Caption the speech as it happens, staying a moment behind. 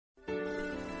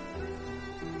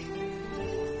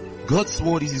God's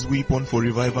word is his weapon for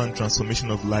revival and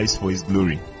transformation of lives for his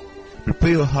glory. Prepare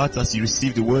your heart as you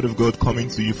receive the word of God coming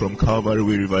to you from Calvary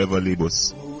Way Revival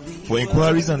Labels. For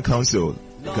inquiries and counsel,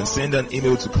 you can send an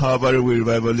email to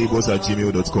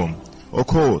calvarywayrevivalabels@gmail.com or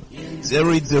call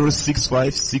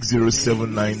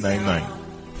 08065607999.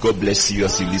 God bless you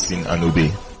as you listen and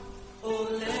obey.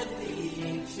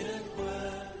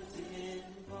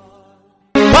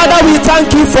 Father, we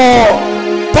thank you for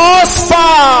thus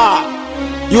far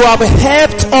you have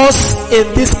helped us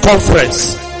in this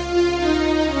conference.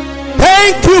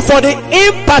 Thank you for the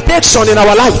impartation in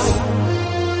our life.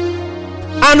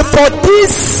 And for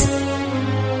this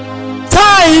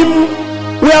time,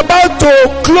 we are about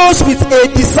to close with a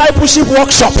discipleship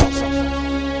workshop.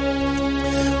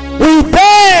 We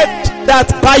beg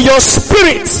that by your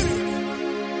Spirit,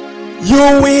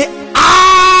 you will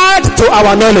add to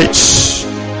our knowledge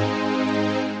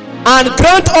and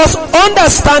grant us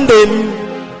understanding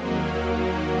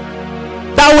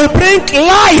that will bring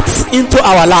light into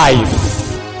our life.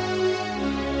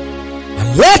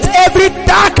 And let every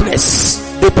darkness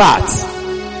depart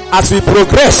as we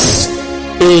progress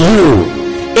in you,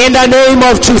 in the name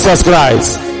of Jesus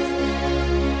Christ.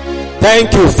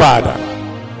 Thank you, Father.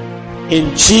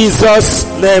 In Jesus'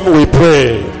 name we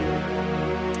pray.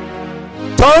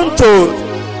 Turn to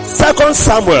 2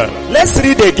 Samuel. Let's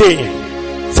read again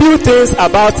few things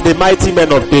about the mighty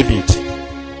men of David.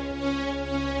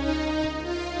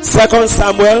 2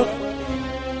 Samuel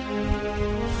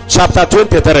chapter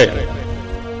 23.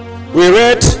 We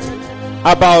read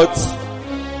about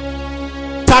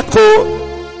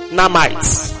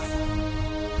Taconamites,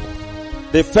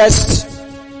 the first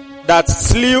that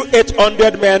slew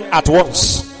 800 men at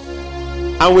once.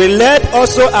 And we read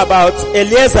also about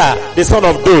Eleazar, the son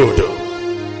of Dodo.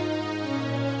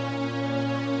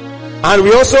 And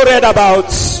we also read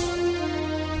about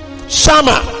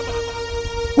Shammah,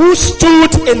 who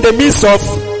stood in the midst of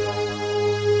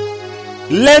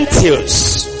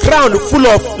lentils, ground full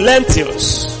of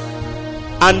lentils,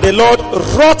 and the Lord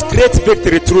wrought great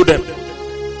victory through them.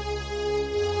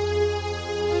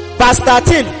 Verse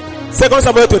 13, 2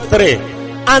 Samuel 23.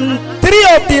 And 3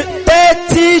 of the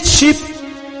 30 chief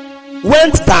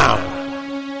went down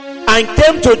and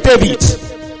came to David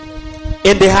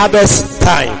in the harvest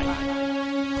time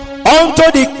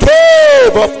unto the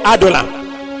cave of Adullam.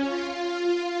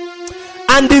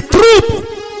 And the troop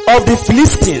of the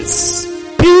Philistines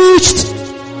pitched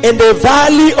in the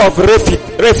valley of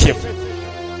Rephaim.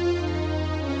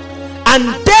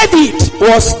 And David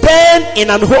was then in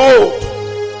an hold,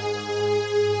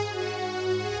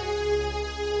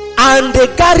 and the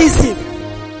garrison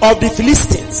of the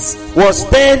Philistines was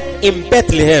then in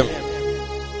Bethlehem.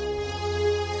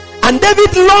 And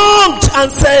David longed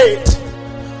and said,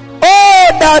 oh,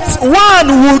 that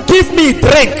one will give me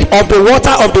drink of the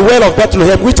water of the well of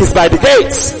Bethlehem, which is by the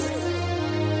gates.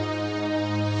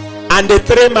 And the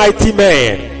 3 mighty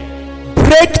men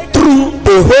break through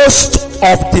the host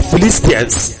of the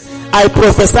Philistines. I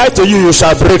prophesy to you, you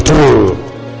shall break through.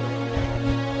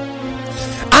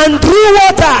 And drew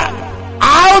water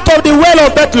out of the well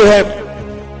of Bethlehem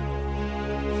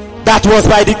that was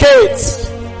by the gates,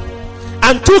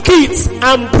 and took it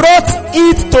and brought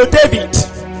it to David.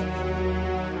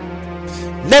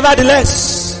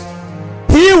 Nevertheless,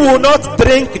 he will not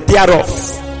drink thereof,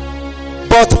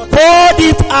 but poured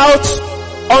it out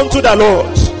unto the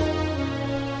Lord.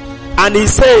 And he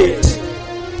said,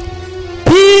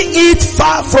 be it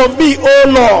far from me, O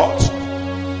Lord,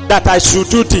 that I should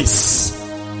do this.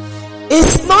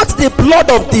 Is not the blood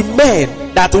of the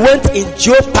men that went in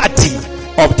jeopardy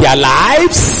of their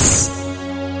lives?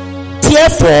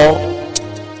 Therefore,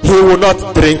 he will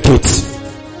not drink it.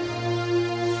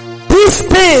 These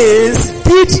things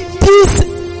did these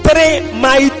 3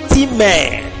 mighty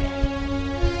men.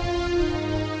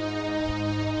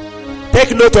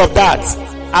 Take note of that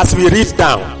as we read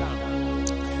down.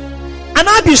 And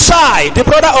Abishai, the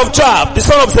brother of Joab, the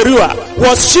son of Zeruiah,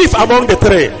 was chief among the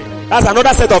 3. That's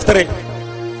another set of 3.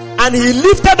 And he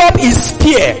lifted up his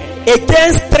spear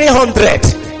against 300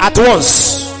 at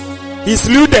once. He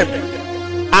slew them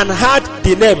and had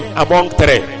the name among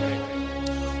 3.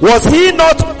 Was he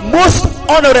not most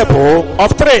honorable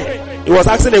of 3? He was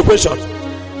asking a question.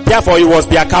 Therefore he was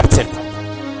their captain.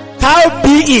 How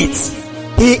be it,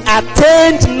 he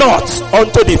attained not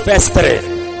unto the first 3.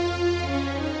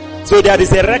 So there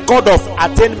is a record of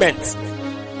attainment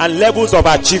and levels of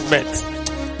achievement.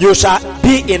 You shall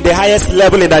be in the highest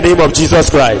level in the name of Jesus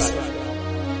Christ.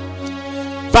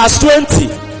 Verse 20.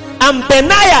 And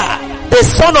Benaiah, the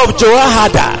son of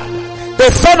Jehoiada, the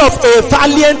son of a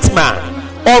valiant man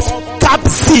of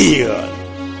Kabzeel,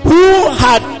 who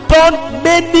had done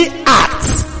many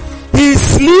acts. He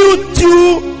slew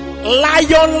 2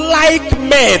 lion-like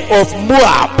men of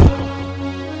Moab.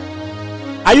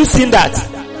 Are you seeing that?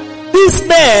 These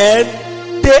men,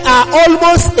 they are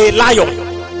almost a lion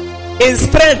in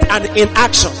strength and in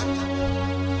action.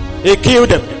 He killed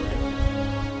them.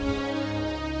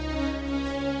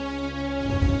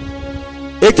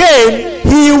 Again,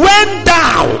 he went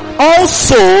down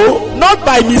also, not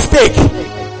by mistake,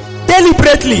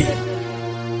 deliberately,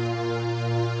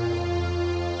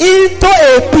 into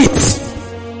a pit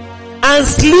and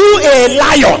slew a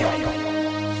lion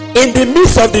in the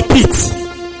midst of the pit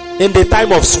in the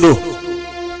time of snow.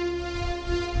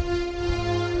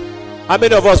 How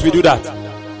many of us will do that?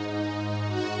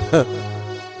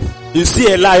 You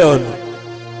see a lion,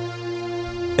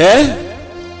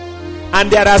 and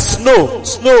there are snow.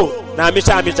 Now,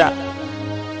 Misha,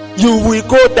 you will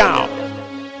go down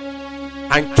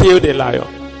and kill the lion.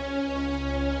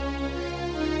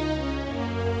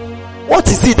 What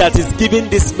is it that is giving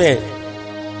this man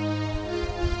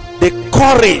the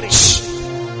courage,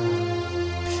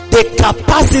 the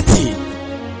capacity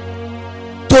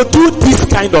to do this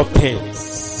kind of things?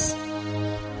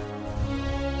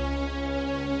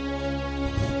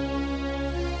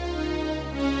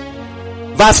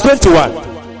 Verse 21.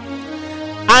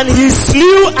 And he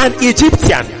slew an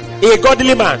Egyptian, a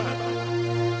godly man.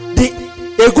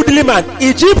 A goodly man.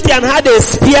 Egyptian had a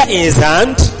spear in his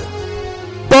hand,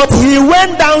 but he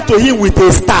went down to him with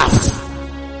a staff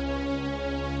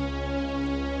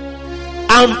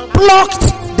and plucked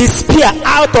the spear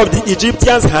out of the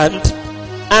Egyptian's hand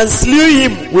and slew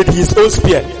him with his own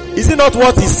spear. Is it not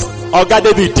what his Oga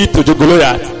David did to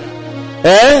Goliath?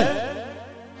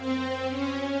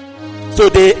 So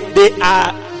they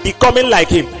are becoming like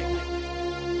him.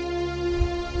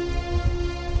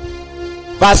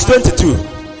 Verse 22.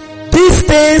 These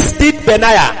things did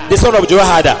Benaiah, the son of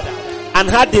Jehoiada, and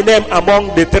had the name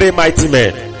among the 3 mighty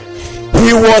men.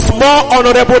 He was more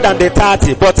honorable than the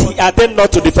 30, but he attained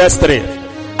not to the first 3.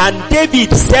 And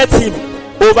David set him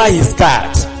over his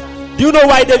guard. Do you know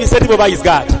why David set him over his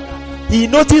guard? He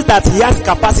noticed that he has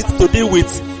capacity to deal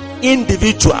with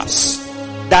individuals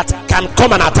that can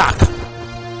come and attack.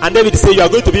 And David said, you are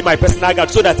going to be my personal guard,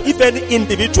 so that if any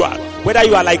individual, whether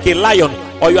you are like a lion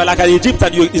or you are like an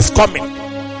Egyptian, is coming,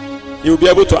 you will be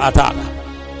able to attack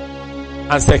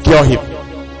and secure him.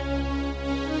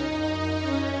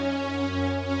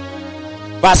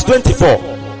 Verse 24.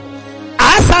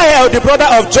 Asahel, the brother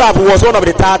of Joab, who was one of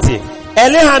the 30,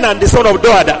 Elihanan, the son of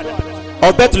Doada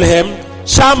of Bethlehem,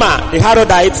 Shammah, the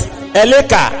Harodite,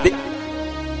 Eleka,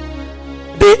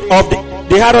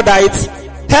 the Harodite,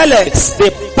 Helix,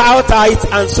 the Paltite,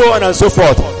 and so on and so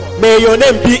forth. May your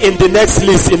name be in the next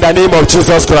list in the name of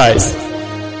Jesus Christ.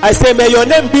 I say, may your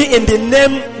name be in the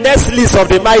next list of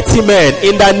the mighty men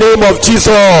in the name of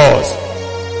Jesus.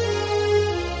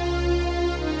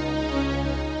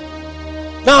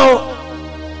 Now,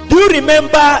 do you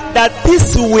remember that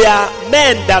these were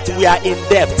men that were in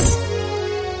debt?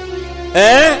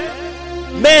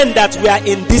 Men that were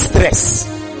in distress.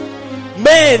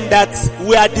 Men that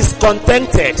were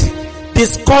discontented,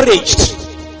 discouraged.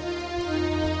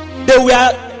 They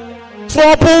were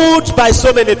troubled by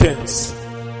so many things.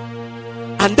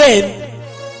 And then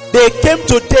they came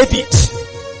to David.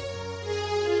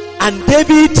 And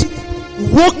David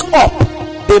woke up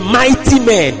the mighty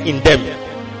men in them.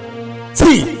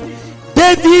 See,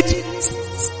 David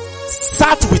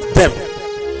sat with them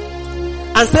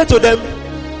and said to them,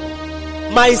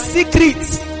 my secret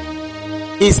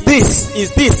is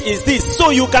this. So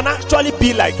you can actually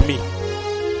be like me.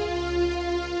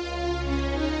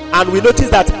 And we notice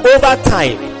that over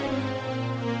time,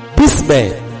 these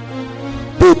men,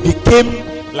 they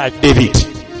became like David.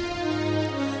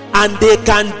 And they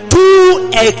can do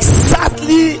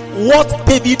exactly what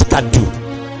David can do.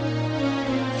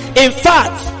 In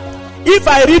fact, if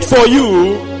I read for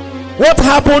you what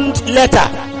happened later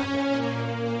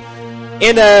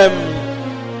in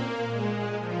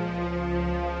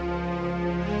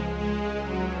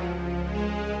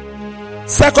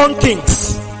 2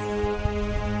 Kings,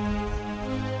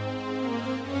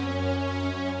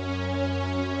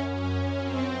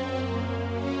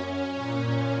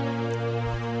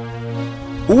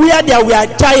 where there were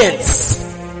giants,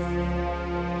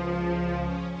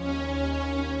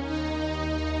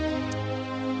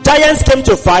 giants came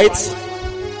to fight.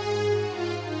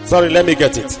 Sorry, let me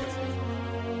get it.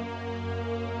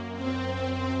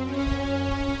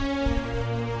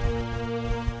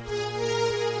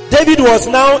 David was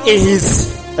now in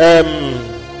his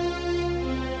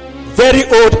very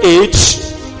old age,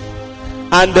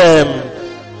 and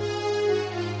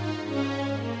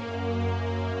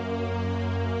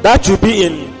That should be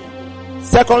in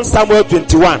 2 Samuel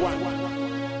 21.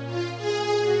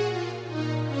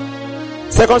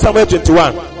 2 Samuel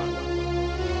 21.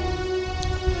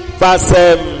 Verse,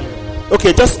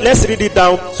 okay, just let's read it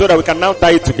down so that we can now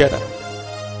tie it together.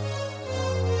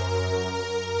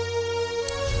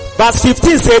 Verse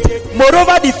 15 said,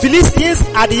 moreover, the Philistines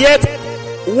had yet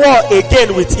war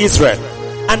again with Israel.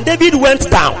 And David went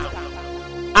down,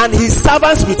 and his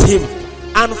servants with him,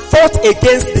 and fought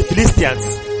against the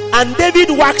Philistines. And David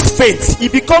waxed faint, he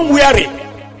became weary,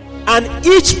 and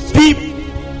each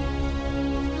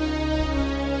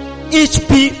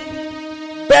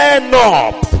burned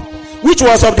up, which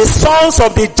was of the sons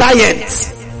of the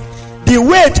giants, the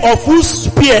weight of whose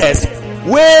spears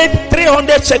weighed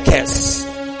 300 shekels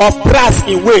of brass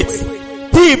in weight,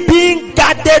 he being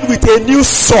guarded with a new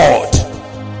sword,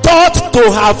 thought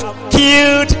to have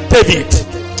killed David.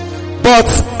 But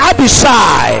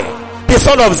Abishai, the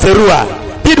son of Zeruiah,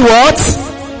 did what?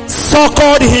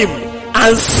 Succored him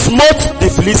and smote the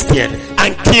Philistine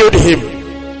and killed him.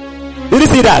 Did you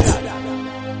see that?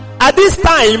 At this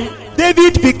time,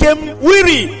 David became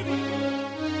weary.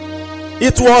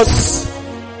 It was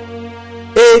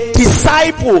a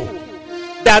disciple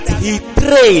that he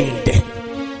trained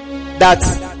that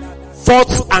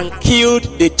fought and killed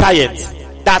the giant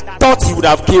that thought he would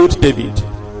have killed David.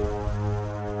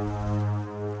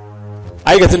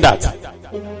 Are you getting that?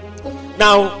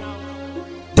 Now,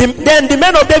 then the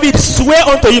men of David swear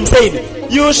unto him,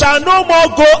 saying, you shall no more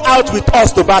go out with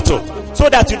us to battle, so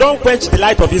that you don't quench the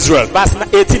light of Israel. Verse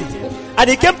 18. And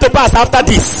it came to pass after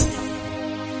this,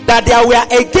 that there were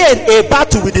again a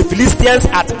battle with the Philistines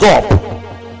at Gob.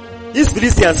 These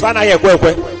Philistines, then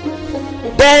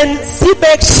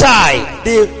Sibbechai,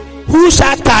 the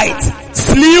Hushathite,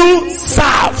 slew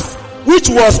Saph, which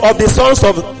was of the sons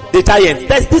of the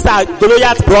giants. These are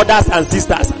Goliath's brothers and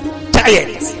sisters,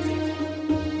 giants.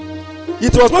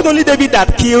 It was not only David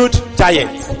that killed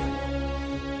giants.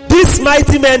 These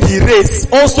mighty men he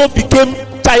raised also became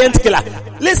giant killer.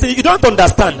 Listen, you don't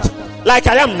understand. Like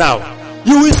I am now,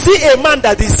 you will see a man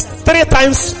that is 3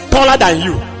 times taller than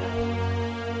you,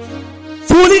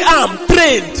 fully armed,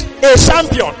 trained, a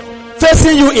champion,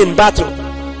 facing you in battle.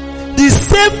 The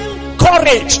same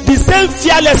courage, the same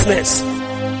fearlessness,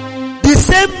 the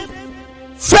same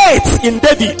faith in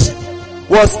David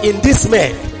was in this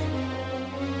man.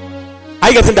 Are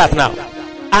you getting that now?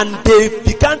 And they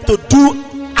began to do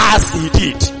as he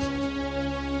did.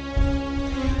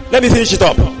 Let me finish it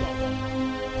up.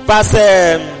 Verse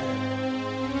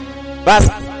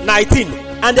 19.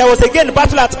 And there was again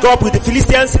battle at Gob with the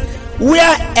Philistines,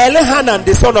 where Elhanan,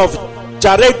 the son of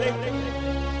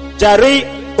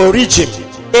Jare-Origim,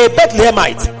 a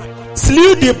Bethlehemite,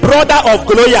 slew the brother of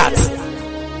Goliath,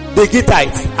 the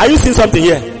Gittite. Are you seeing something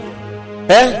here?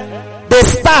 The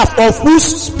staff of whose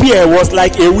spear was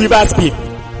like a weaver's beam.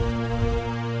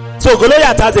 So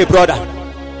Goliath has a brother.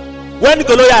 When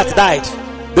Goliath died,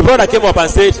 the brother came up and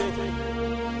said,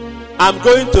 I'm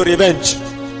going to revenge.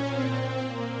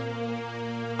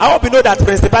 I hope you know that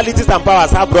principalities and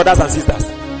powers have brothers and sisters.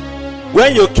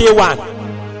 When you kill one,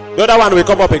 the other one will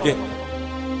come up again.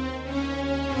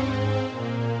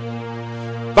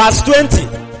 Verse 20.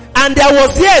 And there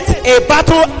was yet a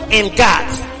battle in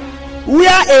Gath,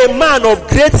 where a man of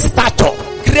great stature,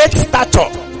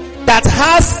 that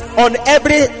has on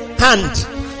every hand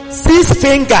 6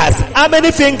 fingers. How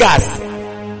many fingers?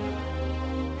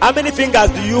 How many fingers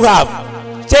do you have?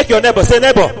 Check your neighbor. Say,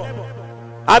 neighbor,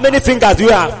 how many fingers do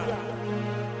you have?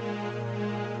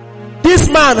 This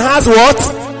man has what?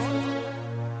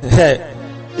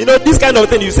 You know, this kind of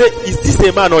thing, you say, is this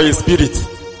a man or a spirit?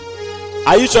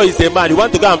 Are you sure he's a man? You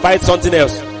want to go and fight something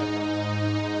else?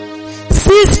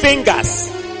 6 fingers,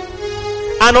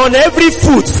 and on every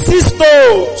foot 6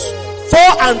 toes,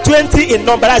 24 in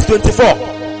number. That's 24.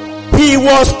 He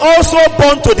was also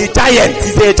born to the giant.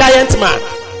 He's a giant man.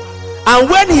 And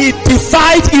when he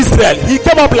defied Israel, he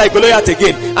came up like Goliath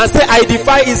again and said, I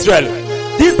defy Israel.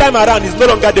 This time around, it's no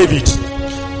longer David.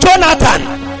 Jonathan,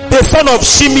 the son of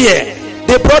Shimei,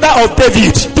 the brother of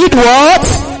David, did what?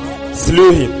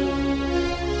 Slew him.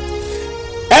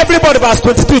 Everybody, verse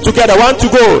 22 together. 1 to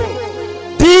go.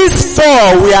 These 4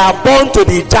 were born to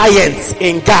the giants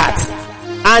in Gath,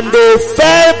 and they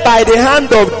fell by the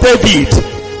hand of David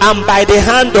and by the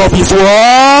hand of his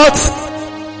what?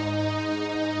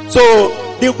 So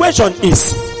the question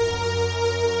is,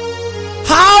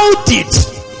 how did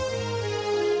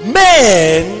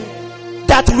men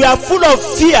that were full of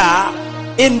fear,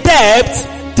 in debt,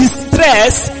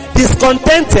 distress,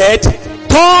 discontented,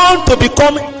 turn to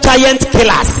become giant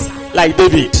killers like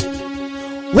David?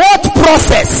 What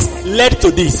process led to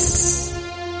this?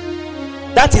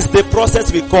 That is the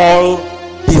process we call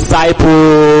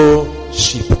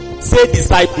discipleship. Say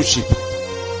discipleship.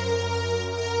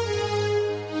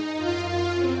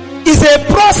 It's a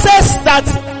process that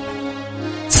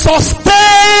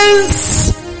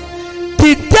sustains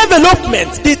the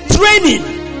development, the training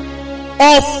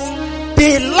of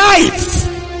the life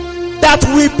that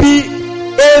will be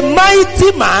a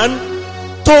mighty man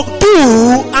to do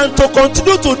and to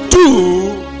continue to do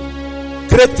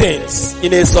great things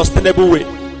in a sustainable way.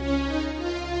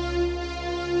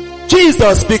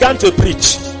 Jesus began to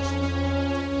preach.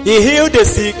 He healed the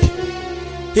sick.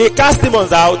 He cast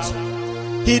demons out.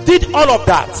 He did all of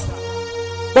that.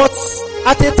 But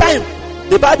at a time,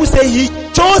 the Bible says he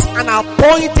chose an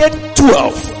appointed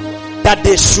 12 that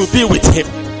they should be with him.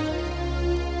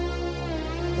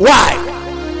 Why?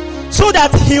 So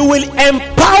that he will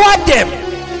empower them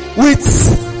with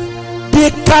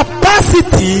the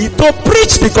capacity to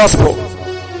preach the gospel,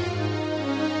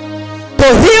 to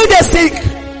heal the sick,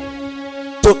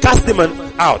 to cast demons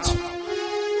out.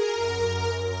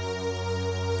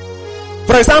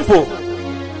 For example,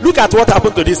 look at what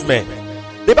happened to this man.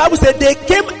 The Bible said they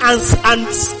came and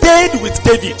stayed with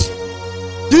David.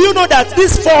 Do you know that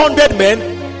these 400 men,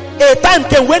 a time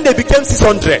came when they became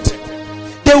 600.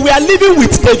 They were living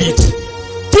with David.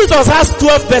 Jesus has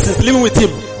 12 persons living with him.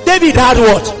 David had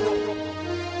what?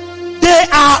 They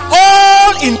are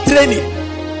all in training.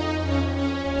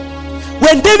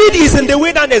 When David is in the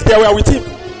wilderness, they were with him.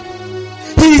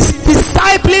 He is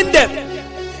discipling them.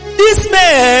 This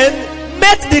man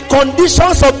met the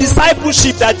conditions of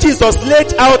discipleship that Jesus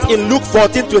laid out in Luke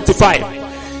 14:25.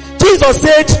 Jesus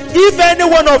said, if any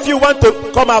one of you want to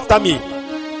come after me,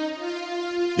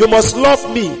 you must love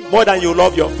me more than you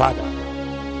love your father,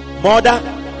 mother,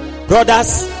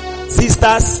 brothers,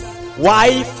 sisters,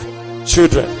 wife,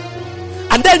 children.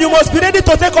 And then you must be ready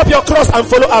to take up your cross and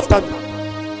follow after me.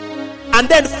 And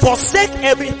then forsake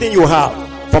everything you have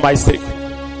for my sake.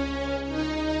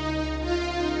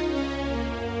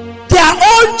 Their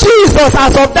own Jesus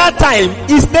as of that time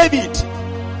is David.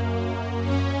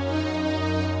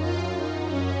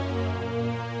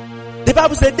 The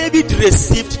Bible said David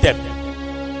received them.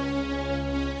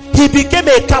 He became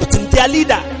a captain, their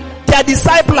leader, their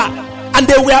discipler, and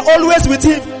they were always with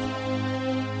him.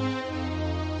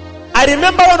 I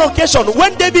remember one occasion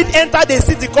when David entered a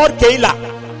city called Keilah,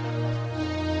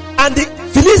 and the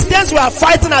Philistines were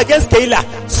fighting against Keilah.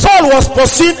 Saul was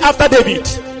pursuing after David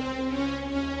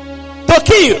to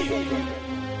kill,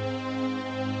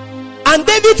 and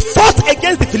David fought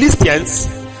against the Philistines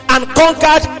and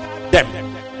conquered them.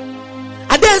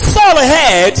 And then Saul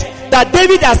heard that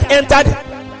David has entered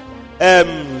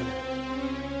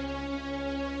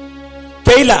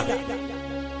Keilah.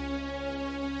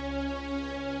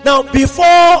 Now,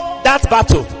 before that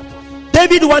battle,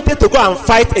 David wanted to go and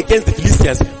fight against the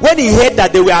Philistines when he heard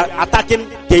that they were attacking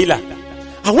Keilah.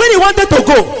 And when he wanted to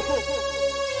go,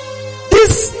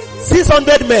 these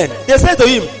 600 men, they said to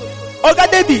him, Oga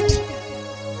David,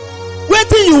 what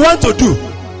do you want to do?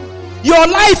 Your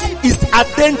life is at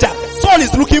danger. Saul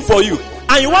is looking for you,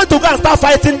 and you want to go and start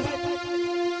fighting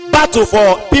battle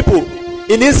for people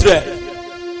in Israel.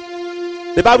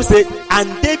 The Bible says,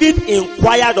 and David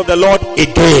inquired of the Lord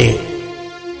again.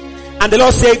 And the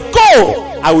Lord said, go,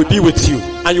 I will be with you,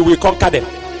 and you will conquer them.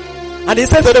 And he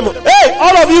said to them, hey,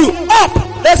 all of you, up,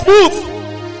 let's move.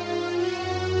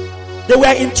 They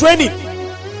were in training.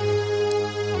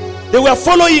 They were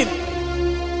following.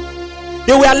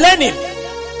 They were learning.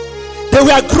 They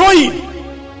were growing.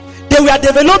 They were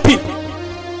developing.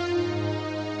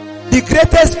 The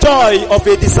greatest joy of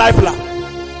a discipler,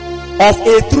 of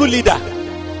a true leader,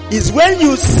 is when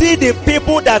you see the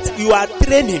people that you are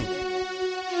training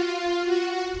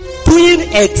doing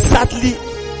exactly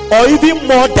or even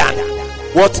more than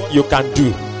what you can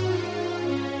do.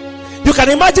 You can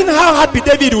imagine how happy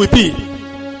David will be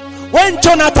when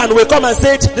Jonathan will come and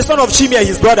say, the son of Shimei,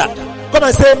 his brother, come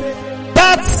and say,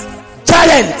 that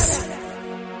giant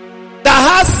that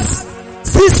has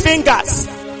 6 fingers,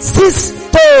 6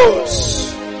 toes,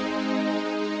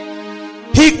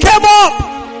 he came up,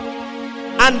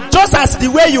 and just as the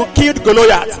way you killed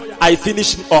Goliath, I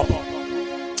finished him up.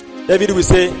 David will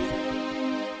say,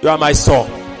 you are my son.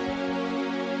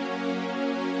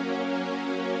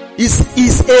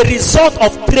 Is a result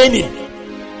of training.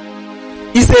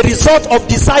 Is a result of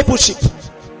discipleship.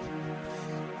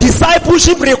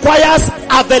 Discipleship requires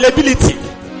availability.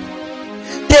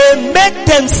 They make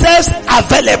themselves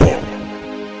available.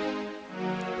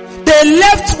 They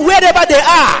left wherever they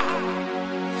are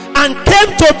and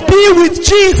came to be with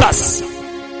Jesus.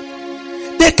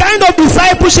 The kind of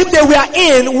discipleship they were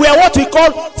in were what we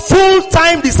call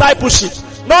full-time discipleship.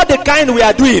 Not the kind we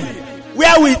are doing,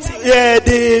 where with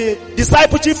the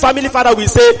discipleship family father will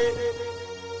say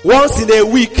once in a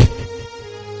week,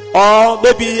 or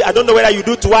maybe I don't know whether you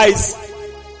do twice,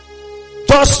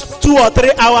 just 2 or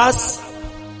 3 hours.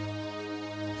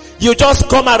 You just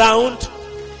come around.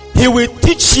 He will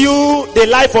teach you the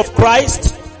life of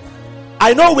Christ.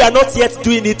 I know we are not yet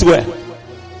doing it well.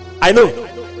 I know.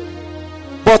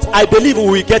 But I believe we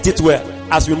will get it well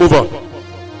as we move on.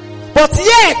 But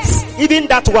yet, even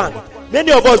that one,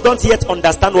 many of us don't yet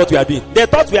understand what we are doing. They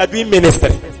thought we are doing ministry.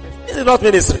 This is not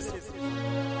ministry.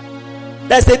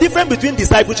 There's a difference between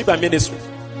discipleship and ministry.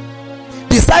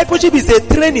 Discipleship is a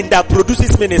training that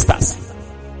produces ministers.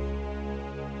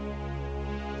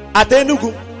 At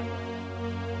Enugu,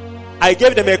 I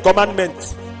gave them a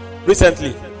commandment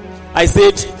recently. I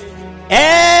said,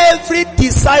 every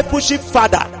discipleship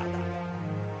father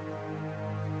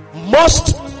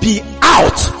must be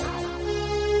out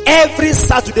every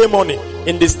Saturday morning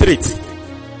in the street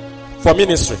for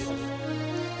ministry,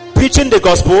 preaching the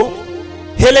gospel,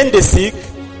 healing the sick,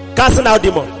 casting out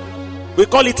demons. We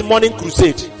call it morning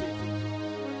crusade.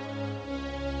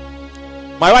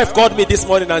 My wife called me this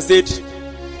morning and said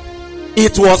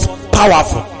it was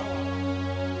powerful.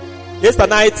 Yesterday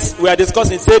night we were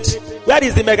discussing, said, where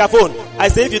is the megaphone? I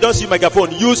said, if you don't use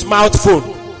megaphone, use mouth phone.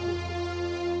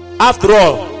 After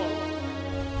all,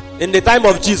 in the time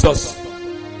of Jesus,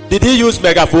 did he use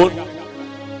megaphone?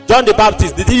 John the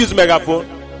Baptist, did he use megaphone?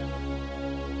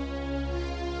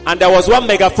 And there was one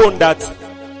megaphone that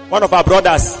one of our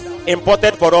brothers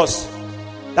imported for us.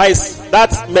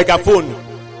 That megaphone,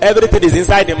 everything is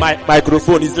inside the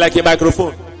microphone. It's like a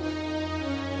microphone.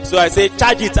 So I said,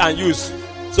 charge it and use.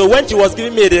 So when she was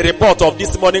giving me the report of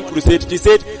this morning crusade, she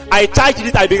said, I charged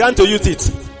it, I began to use it.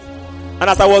 And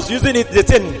as I was using it, the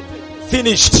thing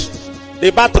finished.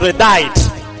 The battery died.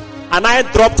 And I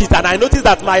dropped it, and I noticed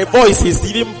that my voice is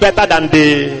even better than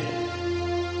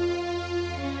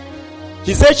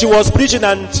She said she was preaching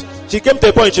and she came to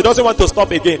a point she doesn't want to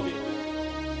stop again.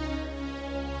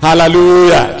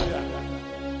 Hallelujah.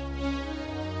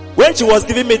 When she was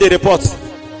giving me the report,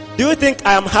 do you think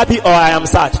I am happy or I am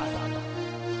sad?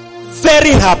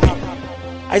 Very happy.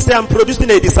 I say I'm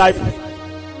producing a disciple.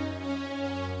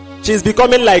 She's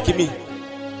becoming like me.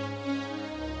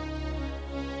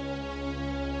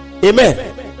 Amen.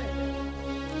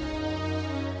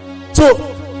 So,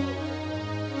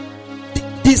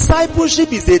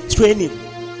 discipleship is a training.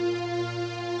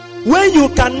 When you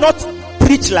cannot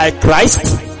preach like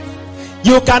Christ,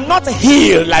 you cannot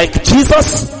heal like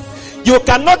Jesus, you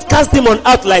cannot cast demon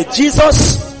out like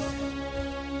Jesus,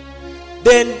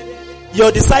 then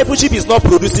your discipleship is not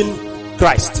producing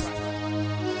Christ.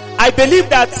 I believe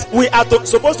that we are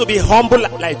supposed to be humble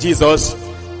like Jesus,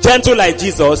 gentle like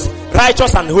Jesus,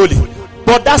 righteous and holy.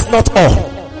 But that's not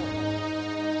all.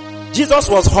 Jesus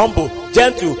was humble,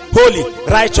 gentle, holy,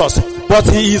 righteous, but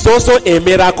he is also a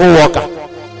miracle worker.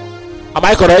 Am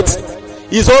I correct?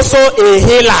 He's also a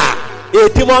healer, a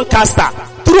demon caster.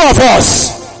 True of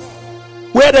us.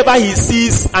 Wherever he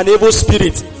sees an evil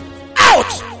spirit,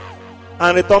 out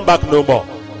and return back no more.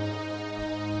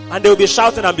 And they will be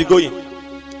shouting and be going.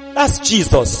 That's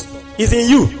Jesus. He's in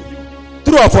you.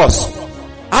 True of us.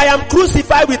 I am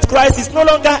crucified with Christ. It's no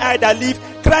longer I that live.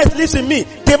 Christ lives in me.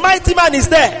 The mighty man is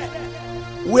there.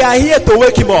 We are here to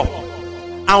wake him up.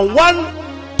 And one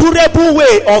durable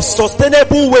way of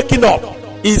sustainable waking up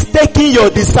is taking your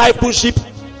discipleship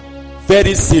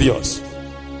very serious.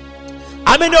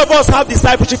 How many of us have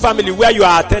discipleship family where you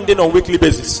are attending on weekly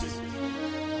basis?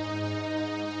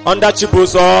 Under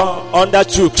Chibuzo, under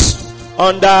Chooks,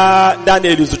 under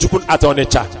Daniel Izuchukun at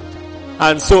Onitsha,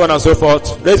 and so on and so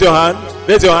forth. Raise your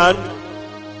hand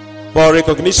for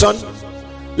recognition.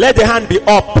 Let the hand be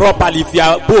up properly if you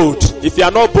are bold. If you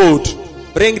are not bold,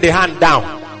 bring the hand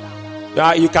down.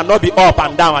 You cannot be up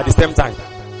and down at the same time.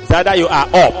 It's either you are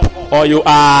up or you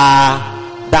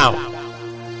are down.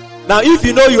 Now if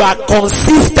you know you are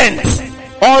consistent,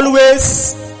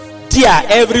 always there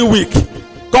every week,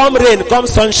 come rain, come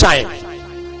sunshine,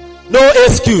 no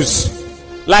excuse.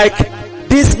 Like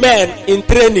these men in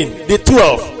training, the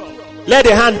 12, let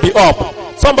the hand be up.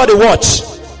 Somebody watch.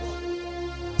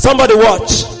 Somebody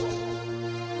watch.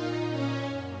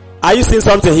 Are you seeing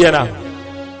something here now?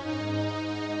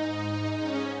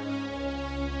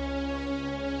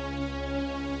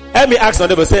 Let me ask my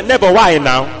neighbor, say, neighbor, why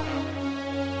now?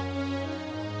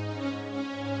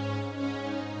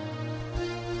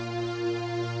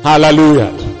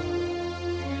 Hallelujah.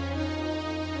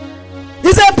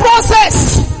 It's a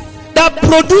process that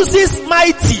produces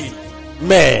mighty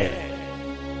men.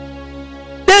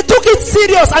 They took it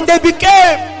serious and they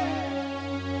became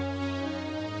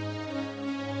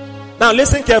Now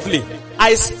listen carefully.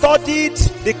 I studied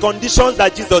the conditions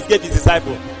that Jesus gave his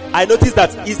disciples. I noticed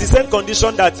that it's the same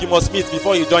condition that you must meet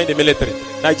before you join the military,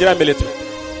 Nigerian military.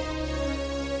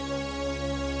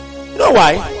 You know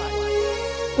why?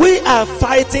 We are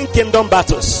fighting kingdom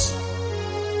battles.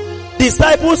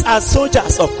 Disciples are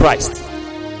soldiers of Christ.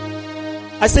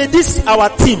 I say this is our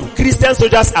team, Christian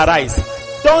soldiers arise.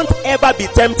 Don't ever be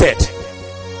tempted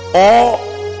or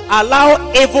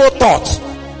allow evil thoughts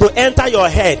to enter your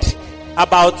head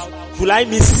about, should I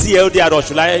miss CLDR or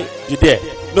should I be there?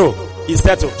 No, it's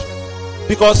settled.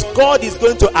 Because God is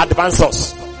going to advance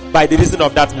us by the reason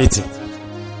of that meeting.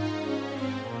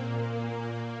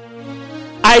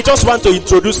 I just want to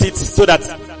introduce it so that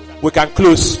we can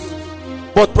close.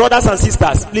 But brothers and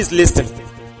sisters, please listen.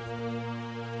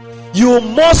 You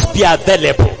must be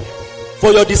available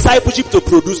for your discipleship to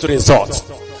produce results.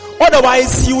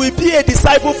 Otherwise, you will be a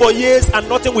disciple for years and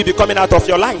nothing will be coming out of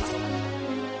your life.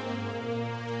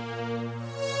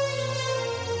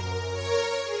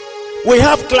 We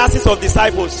have classes of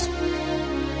disciples.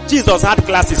 Jesus had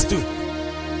classes too.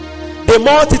 The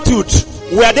multitude,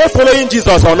 were they following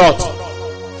Jesus or not?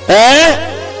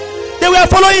 They were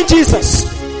following Jesus.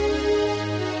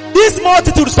 This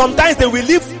multitude, sometimes they will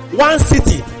leave one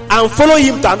city and follow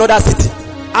him to another city.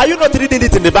 Are you not reading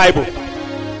it in the Bible?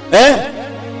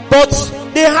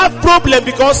 But they have problem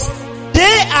because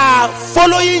they are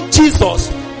following Jesus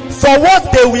for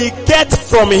what they will get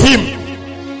from him.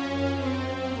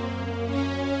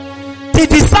 The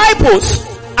disciples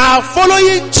are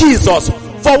following Jesus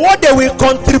for what they will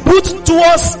contribute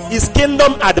towards his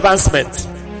kingdom advancement.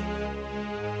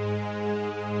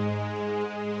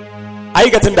 Are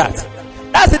you getting that?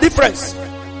 That's the difference.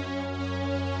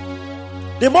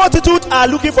 The multitude are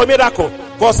looking for miracle,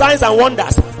 for signs and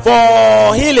wonders,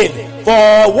 for healing,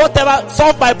 for whatever,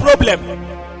 solve my problem.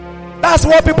 That's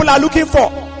what people are looking for.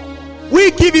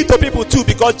 We give it to people too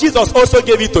because Jesus also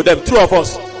gave it to them, two of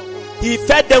us. He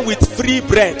fed them with free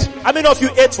bread. How many of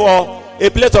you ate for a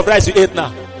plate of rice you ate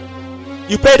now?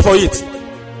 You paid for it.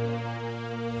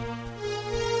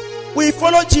 We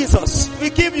follow Jesus.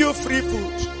 We give you free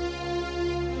food.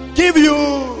 Give you,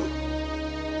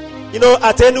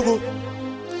 at Enugu,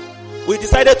 we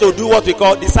decided to do what we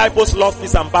call disciples love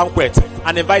feast and banquet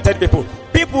and invited people.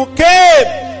 People came.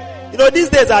 These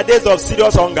days are days of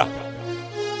serious hunger.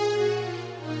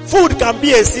 Food can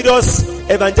be a serious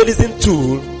evangelism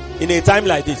tool in a time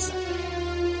like this.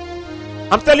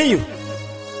 I'm telling you.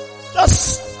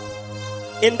 Just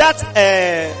in that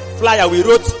flyer we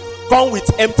wrote, come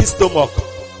with empty stomach.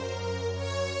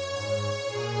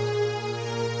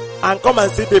 And come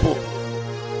and see people.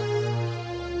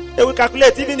 They will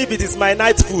calculate even if it is my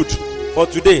night food for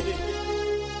today.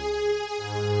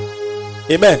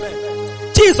 Amen.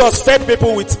 Jesus fed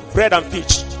people with bread and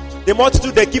fish. The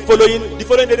multitude, they keep following. The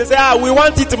following day they say, we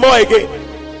want it more again.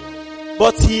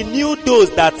 But he knew those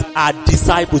that are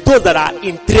disciples, those that are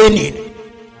in training,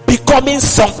 becoming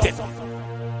something.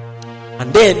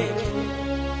 And then,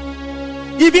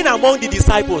 even among the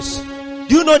disciples,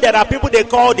 do you know there are people they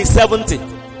call the 70?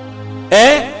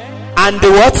 And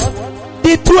the what?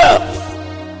 The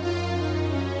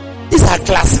 12. These are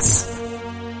classes.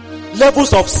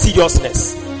 Levels of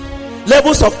seriousness.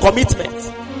 Levels of commitment.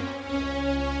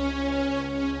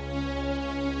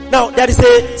 Now, there is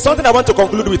something I want to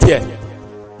conclude with here.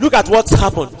 Look at what's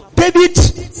happened. David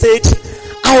said,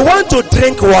 I want to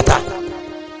drink water.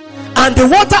 And the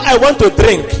water I want to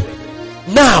drink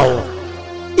now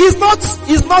is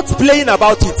not playing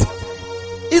about it.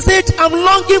 He said, I'm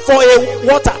longing for a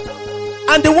water.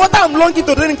 And the water I'm longing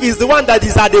to drink is the one that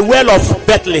is at the well of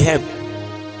Bethlehem.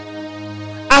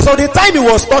 As of the time he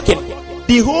was talking,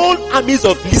 the whole armies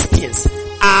of Philistines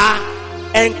are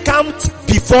encamped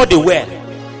before the well.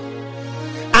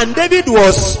 And David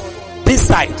was this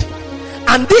side.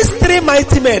 And these three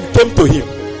mighty men came to him.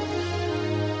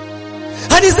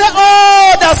 And he said,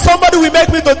 oh, that somebody will make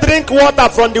me to drink water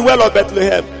from the well of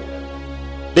Bethlehem.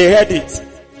 They heard it.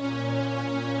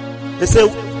 They say,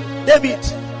 David,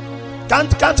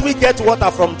 can't we get water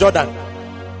from Jordan?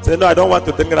 He said, no, I don't want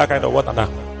to drink that kind of water now.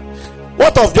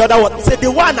 What of the other one? He said,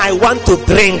 the one I want to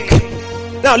drink.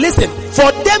 Now listen, for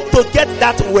them to get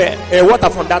that well, water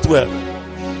from that well,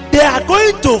 they are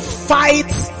going to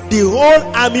fight the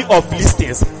whole army of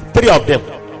Philistines. 3 of them.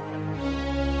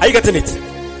 Are you getting it?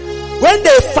 When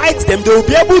they fight them, they will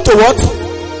be able to what?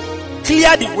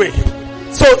 Clear the way.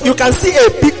 So you can see a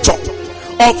picture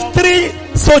of 3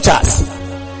 soldiers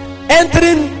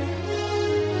entering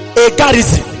a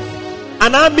garrison,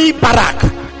 an army barrack,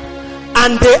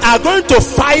 and they are going to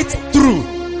fight through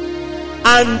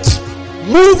and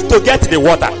move to get the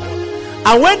water.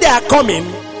 And when they are coming,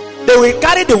 they will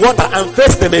carry the water and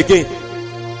face them again.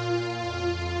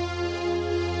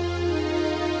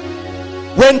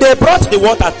 When they brought the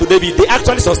water to David, they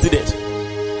actually succeeded.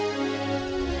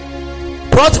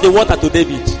 Brought the water to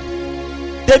David.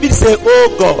 David said,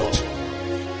 oh God,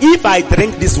 if I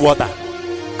drink this water,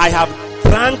 I have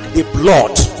drank the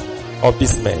blood of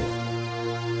this man,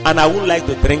 and I would like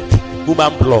to drink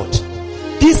human blood.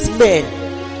 These men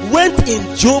went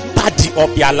in jeopardy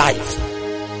of their life.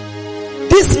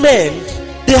 These men,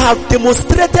 they have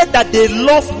demonstrated that they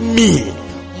love me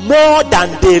more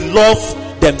than they love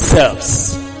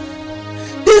themselves.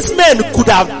 These men could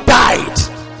have died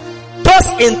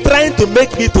just in trying to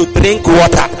make me to drink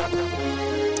water.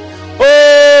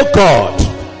 Oh God,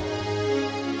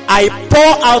 I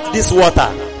pour out this water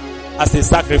as a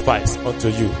sacrifice unto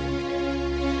you.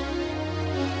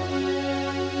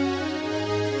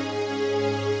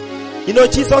 You know,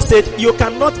 Jesus said, you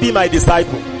cannot be my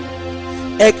disciple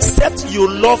except you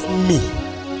love me.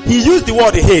 He used the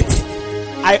word hate.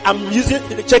 I am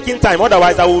checking time,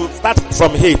 otherwise I will start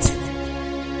from hate.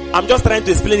 I'm just trying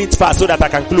to explain it fast so that I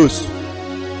can close.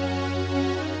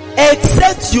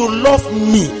 Except you love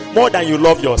me more than you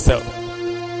love yourself.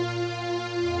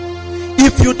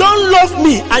 If you don't love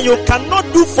me and you cannot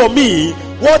do for me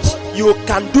what you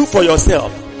can do for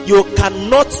yourself, you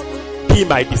cannot be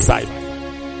my disciple.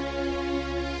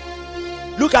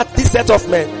 Look at this set of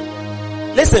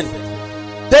men. Listen,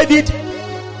 David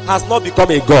has not become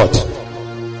a god.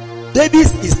 David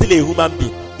is still a human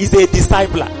being. He's a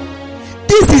discipler.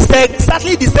 This is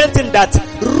exactly the same thing that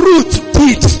Ruth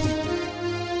did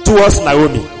towards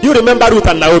Naomi. Do you remember Ruth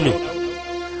and Naomi?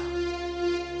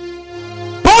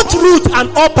 Both Ruth and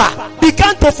Orpah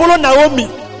began to follow Naomi.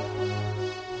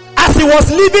 As he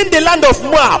was leaving the land of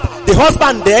Moab, the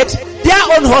husband dead,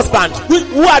 their own husband,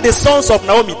 who are the sons of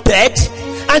Naomi, dead.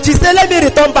 And she said, let me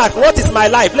return back. What is my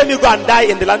life? Let me go and die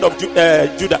in the land of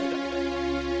Judah.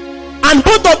 And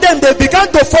both of them, they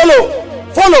began to follow.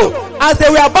 As they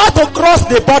were about to cross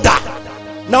the border,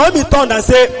 Naomi turned and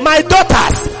said, my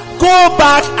daughters, go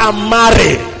back and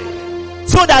marry,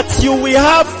 so that you will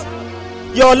have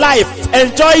your life,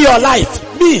 enjoy your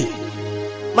life. Me,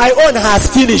 my own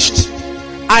has finished.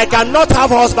 I cannot have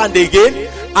husband again.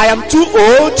 I am too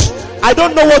old. I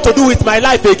don't know what to do with my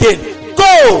life again.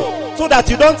 Go, so that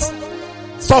you don't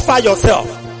suffer yourself.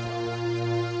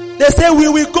 They say, we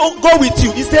will go with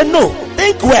you. He said, no,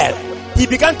 think well. He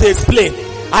began to explain,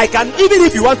 I can, even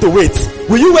if you want to wait,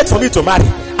 will you wait for me to marry?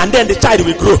 And then the child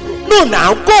will grow. No,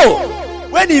 now go.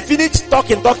 When he finished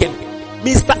talking,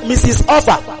 Mrs.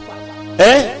 Offer,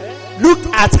 looked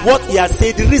at what he had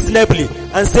said reasonably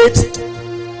and said,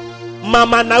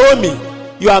 Mama Naomi,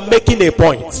 you are making a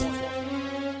point.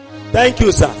 Thank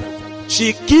you, sir.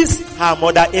 She kissed her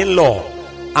mother-in-law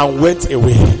and went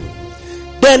away.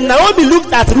 Then Naomi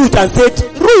looked at Ruth and said,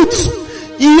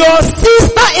 Ruth, your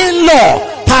sister-in-law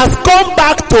has gone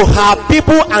back to her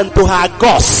people and to her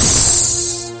gods.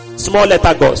 Small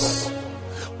letter gods.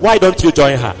 Why don't you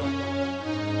join her?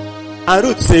 And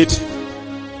Ruth said,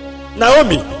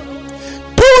 Naomi,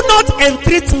 do not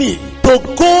entreat me to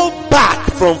go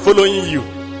back from following you.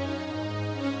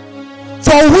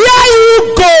 For where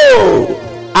you go,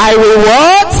 I will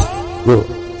what? Go.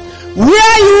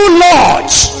 Where you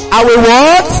lodge, I will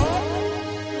what?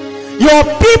 Your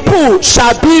people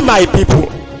shall be my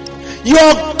people.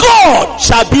 Your God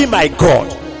shall be my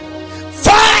God.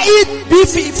 Far it be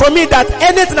from me that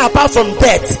anything apart from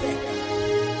death.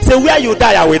 Say, where you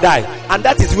die, I will die. And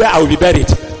that is where I will be buried.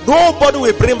 Nobody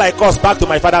will bring my corpse back to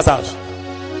my father's house.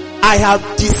 I have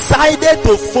decided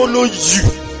to follow you.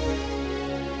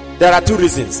 There are two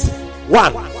reasons.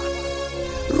 One,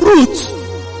 Ruth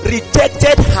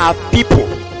rejected her people.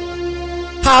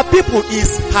 Her people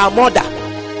is her mother,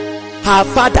 her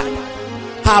father,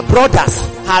 her brothers,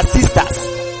 her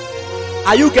sisters.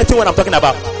 Are you getting what I'm talking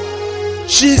about?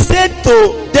 She said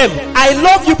to them, I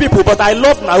love you people, but I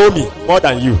love Naomi more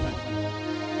than you.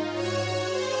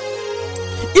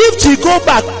 If she go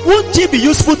back, won't she be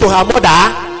useful to her mother?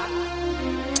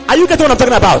 Are you getting what I'm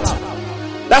talking about?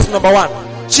 That's number one.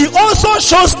 She also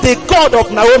shows the God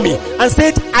of Naomi and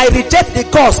said, I reject the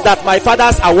gods that my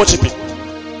fathers are worshipping,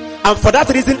 and for that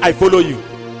reason I follow you.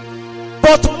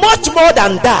 But much more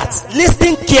than that,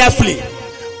 listen carefully,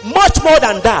 much more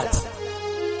than that,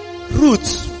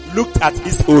 Ruth looked at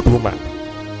this old woman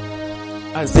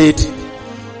and said,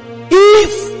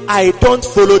 if I don't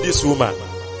follow this woman,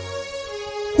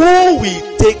 who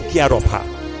will take care of her?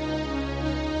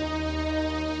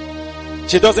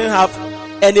 She doesn't have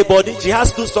anybody. She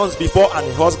has 2 sons before and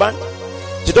a husband.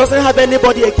 She doesn't have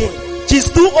anybody again. She's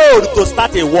too old to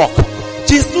start a work.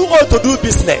 She's too old to do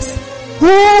business.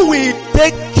 who will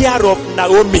take care of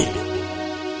Naomi?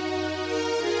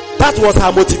 That was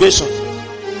her motivation.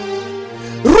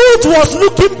 Ruth was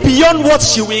looking beyond what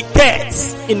she will get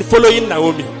in following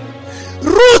Naomi.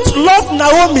 Ruth loved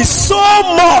Naomi so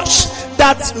much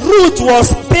that Ruth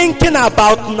was thinking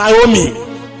about Naomi.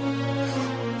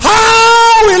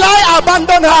 How will I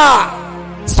abandon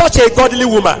her? Such a godly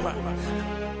woman.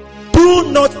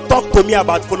 Do not talk to me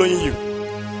about following you.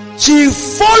 She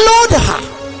followed her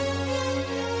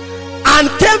and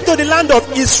came to the land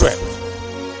of Israel.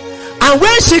 And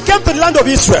when she came to the land of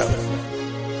Israel,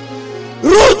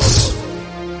 Ruth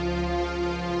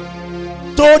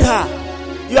told her,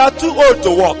 you are too old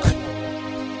to walk.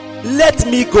 Let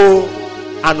me go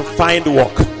and find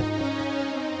work.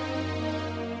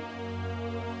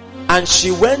 And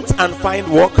she went and find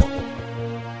work.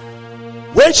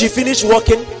 When she finished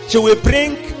working, she will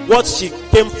bring what she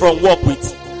came from work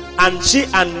with. And she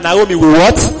and Naomi will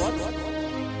what?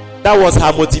 That was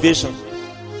her motivation.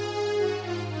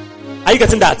 Are you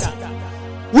getting that?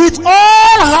 With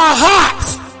all her heart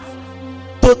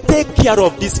to take care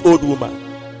of this old woman.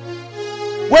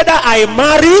 Whether I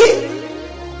marry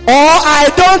or I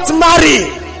don't marry,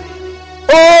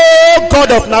 oh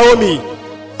God of Naomi,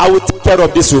 I will take care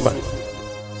of this woman.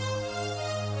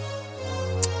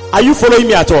 Are you following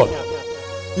me at all?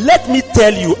 Let me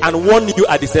tell you and warn you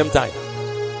at the same time.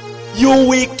 You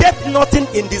will get nothing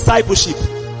in discipleship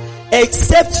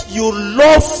except you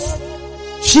love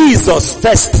Jesus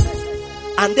first,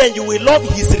 and then you will love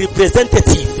his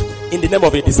representative in the name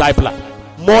of a discipler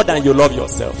more than you love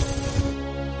yourself.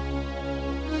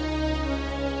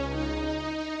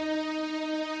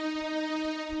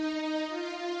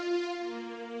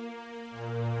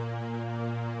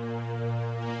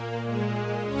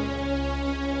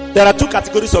 There are two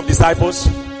categories of disciples.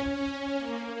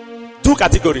 Two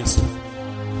categories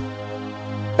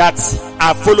that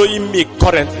are following me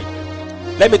currently.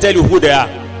 Let me tell you who they are.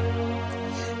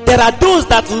 There are those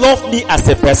that love me as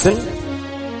a person,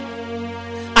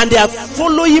 and they are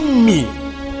following me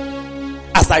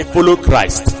as I follow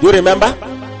Christ. Do you remember?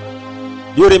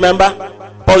 Do you remember?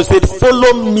 Paul said,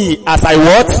 follow me as I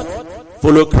what?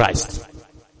 Follow Christ.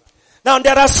 Now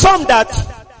there are some that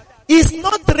it's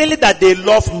not really that they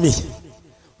love me,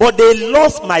 but they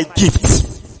love my gifts.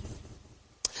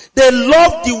 They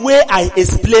love the way I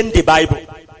explain the Bible.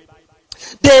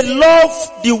 They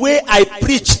love the way I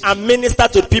preach and minister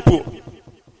to people.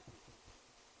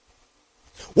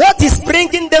 What is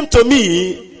bringing them to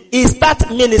me is that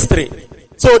ministry.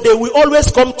 So they will always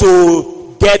come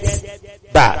to get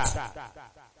that.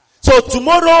 So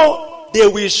tomorrow they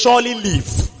will surely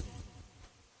leave.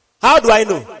 How do I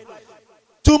know?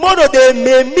 Tomorrow they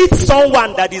may meet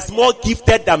someone that is more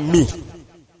gifted than me.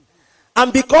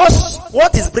 And because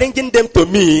what is bringing them to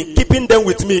me, keeping them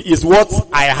with me, is what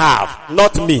I have,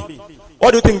 not me.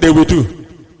 What do you think they will do?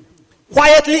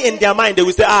 Quietly in their mind, they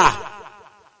will say,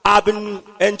 I've been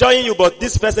enjoying you, but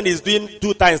this person is doing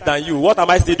 2 times than you. What am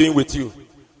I still doing with you?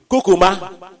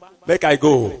 Kukuma, make I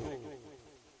go.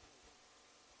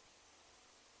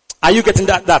 Are you getting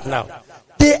that now?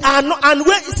 They are not, and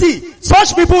see,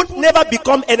 such people never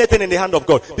become anything in the hand of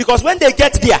God. Because when they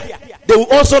get there, they will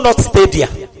also not stay there.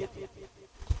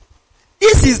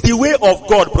 This is the way of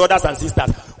God, brothers and sisters.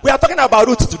 We are talking about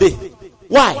Ruth today.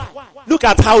 Why? Look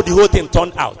at how the whole thing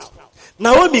turned out.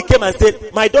 Naomi came and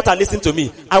said, my daughter, listen to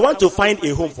me. I want to find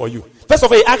a home for you. First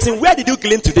of all, he asked him, where did you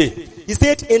glean today? He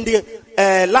said, in the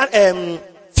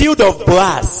field of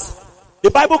Boaz.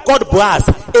 The Bible called Boaz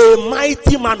a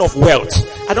mighty man of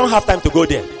wealth. I don't have time to go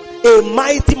there. A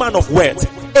mighty man of wealth.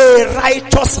 A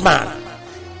righteous man.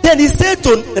 Then he said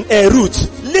to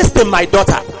Ruth, listen, my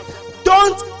daughter.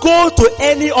 Don't go to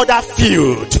any other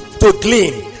field to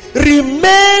glean.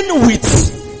 Remain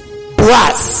with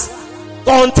Boaz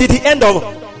until the end of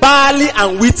barley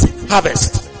and wheat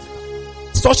harvest.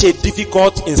 Such a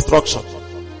difficult instruction.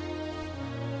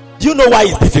 Do you know why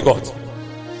it's difficult?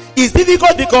 It's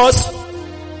difficult because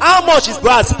how much is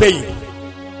Boaz paying?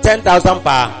 10,000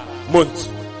 per month.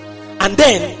 And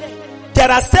then there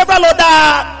are several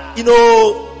other,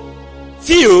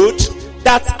 fields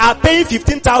that are paying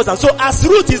 15,000. So as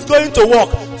Ruth is going to work,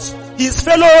 his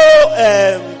fellow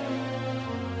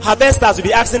harvesters will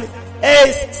be asking,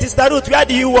 hey, Sister Ruth, where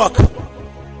do you work?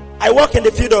 I work in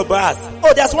the field of Boaz.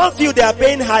 Oh, there's one field they are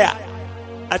paying higher.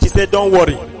 And she said, don't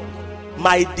worry.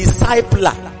 My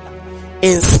discipler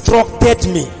instructed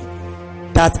me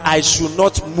that I should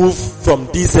not move from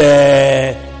this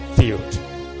field.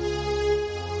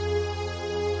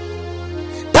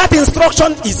 That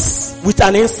instruction is with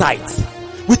an insight,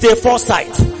 with a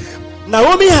foresight.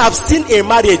 Naomi have seen a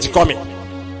marriage coming.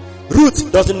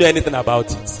 Ruth doesn't know anything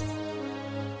about it.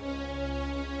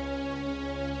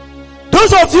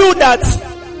 Those of you that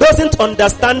doesn't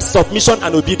understand submission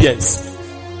and obedience,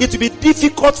 it will be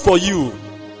difficult for you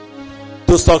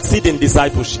to succeed in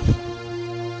discipleship.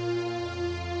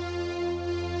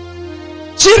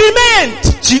 She remained,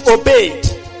 she obeyed.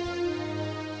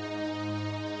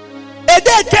 A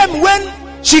day came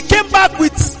when she came back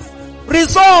with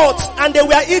results and they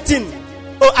were eating.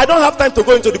 Oh, I don't have time to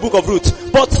go into the book of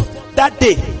Ruth. But that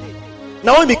day,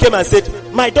 Naomi came and said,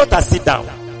 my daughter, sit down.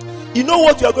 You know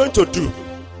what you are going to do?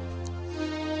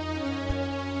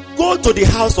 Go to the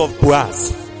house of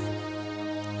Boaz.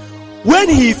 When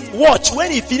he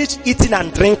finished eating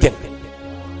and drinking,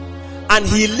 and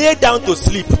he lay down to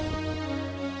sleep,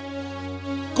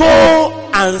 go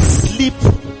and sleep.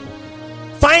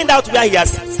 Find out where he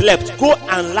has slept. Go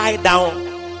and lie down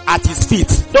at his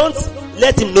feet. Don't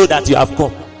let him know that you have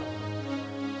come.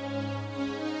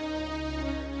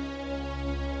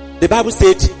 The Bible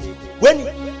said,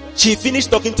 when she finished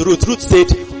talking to Ruth, Ruth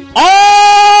said,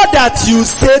 all that you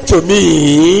say to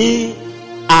me,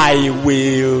 I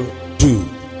will do.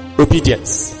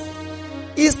 Obedience.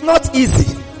 It's not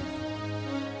easy.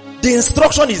 The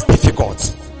instruction is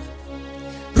difficult.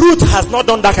 Ruth has not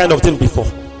done that kind of thing before.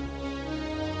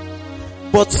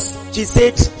 But she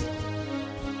said,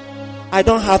 I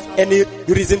don't have any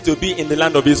reason to be in the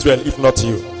land of Israel if not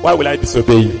you. Why will I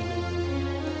disobey you?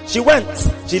 She went,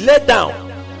 she laid down.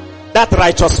 That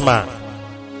righteous man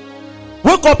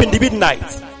woke up in the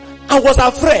midnight and was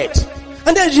afraid.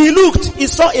 And then he looked, he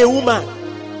saw a woman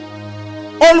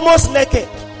almost naked.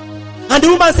 And the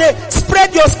woman said,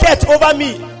 spread your skirt over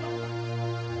me.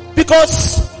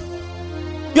 Because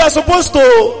you are supposed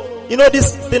to, you know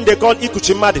this thing they call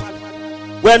ikuchimadi.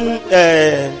 When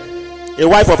a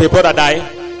wife of a brother die,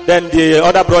 then the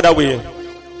other brother will.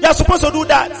 You are supposed to do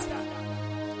that.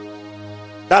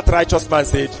 That righteous man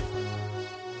said,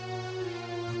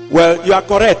 well, you are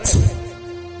correct,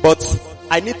 but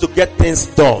I need to get things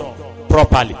done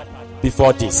properly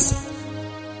before this.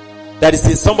 There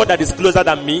is somebody that is closer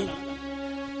than me.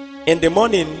 In the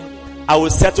morning, I will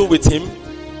settle with him,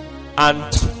 and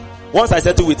once I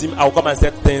settle with him, I will come and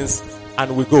set things,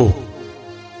 and we go.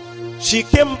 She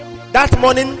came that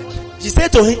morning. She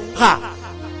said to her,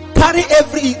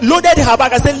 loaded her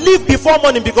bag and said, leave before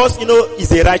morning, because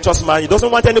he's a righteous man. He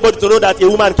doesn't want anybody to know that a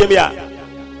woman came here.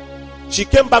 She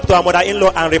came back to her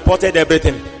mother-in-law and reported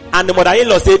everything. And the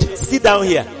mother-in-law said, sit down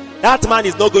here. That man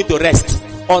is not going to rest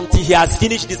until he has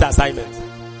finished this assignment.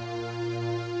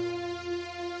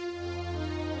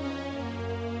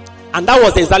 And that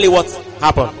was exactly what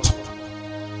happened.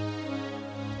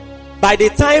 By the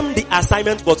time the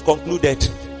assignment was concluded,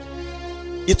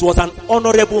 it was an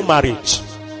honorable marriage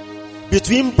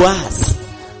between Boaz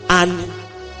and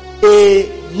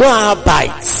a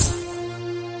Moabite.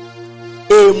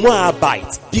 A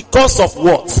Moabite. Because of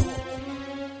what?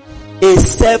 A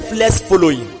selfless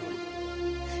following.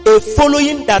 A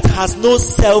following that has no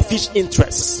selfish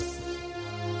interests.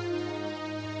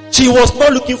 She was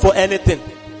not looking for anything.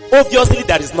 Obviously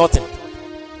there is nothing.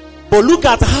 But look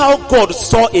at how God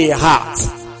saw a heart.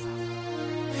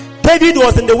 David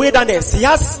was in the wilderness. He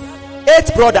has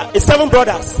 7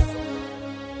 brothers.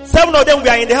 7 of them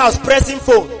were in the house pressing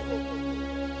phone.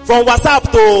 From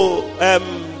WhatsApp to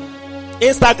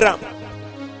Instagram,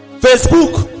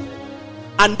 Facebook.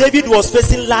 And David was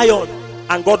facing lion,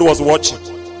 and God was watching.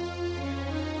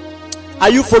 Are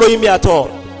you following me at all?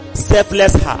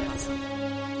 Selfless heart.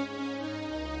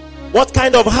 What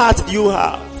kind of heart do you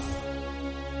have?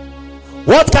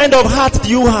 What kind of heart do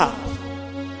you have?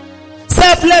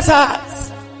 Selfless heart.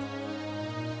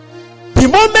 The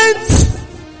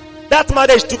moment that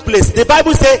marriage took place, the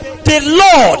Bible says the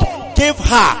Lord gave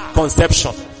her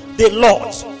conception. The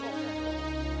Lord.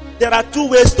 There are 2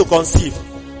 ways to conceive.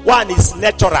 1 is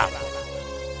natural.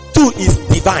 2 is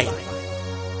divine.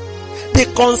 The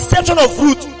conception of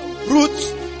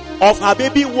Ruth of her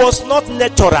baby was not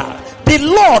natural. The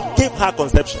Lord gave her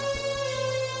conception.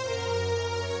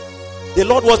 The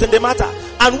Lord was in the matter.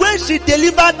 And when she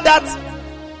delivered that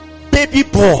baby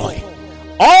boy,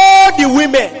 all the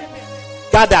women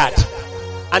gathered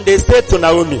and they said to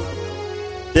Naomi,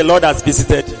 the Lord has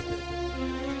visited you.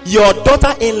 Your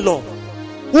daughter-in-law,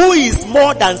 who is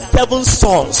more than 7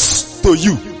 sons to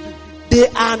you, they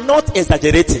are not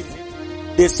exaggerating.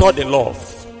 They saw the love.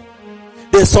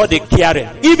 They saw the caring.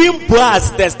 Even Boaz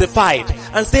testified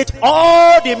and said,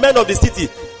 all the men of the city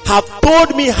have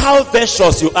told me how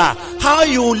virtuous you are. How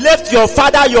you left your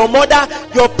father, your mother,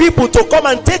 your people to come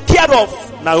and take care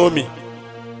of Naomi.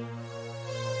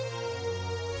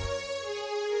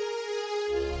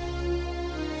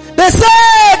 They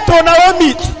said, to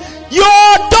Naomi,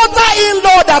 your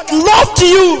daughter-in-law that loved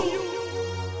you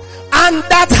and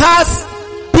that has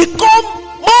become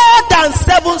more than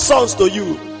 7 sons to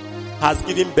you has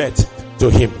given birth to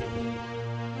him.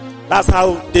 That's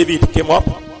how David came up.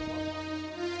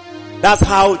 That's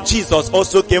how Jesus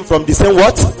also came from the same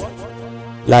what?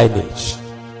 Lineage.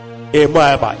 A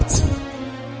Moabite.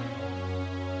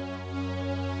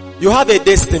 You have a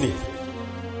destiny.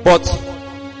 But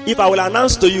if I will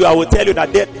announce to you, I will tell you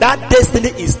that that destiny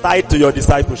is tied to your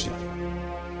discipleship.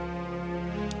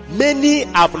 Many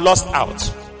have lost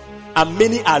out. And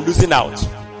many are losing out.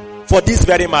 For this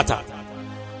very matter.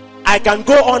 I can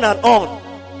go on and on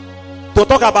to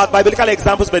talk about biblical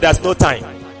examples, but there's no time.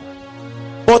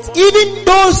 But even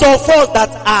those of us that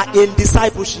are in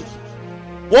discipleship,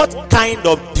 what kind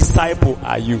of disciple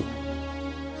are you?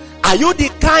 Are you the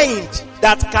kind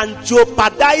that can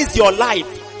jeopardize your life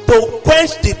to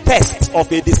quench the thirst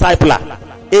of a discipler?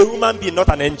 A human being, not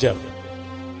an angel.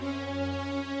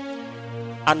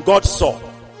 And God saw.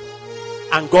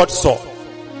 And God saw.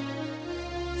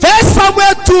 1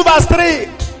 Samuel 2 verse 3.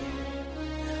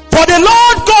 For the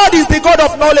Lord God is the God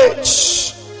of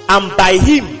knowledge, and by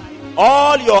him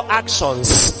all your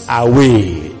actions are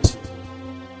weighed.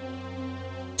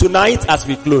 Tonight as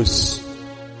we close,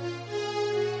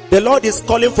 the Lord is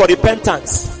calling for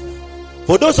repentance.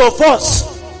 For those of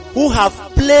us who have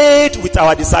played with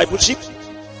our discipleship,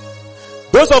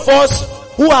 those of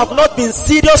us who have not been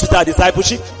serious with our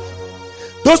discipleship,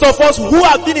 those of us who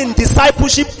have been in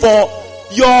discipleship for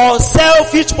your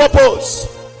selfish purpose,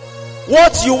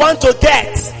 what you want to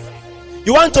get.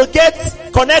 You want to get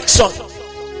connection.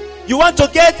 You want to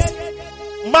get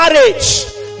marriage.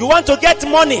 You want to get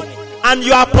money. And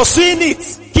you are pursuing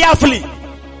it carefully.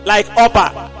 Like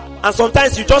Oprah. And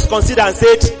sometimes you just consider and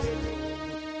say,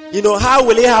 how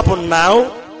will it happen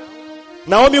now?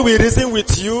 Naomi will reason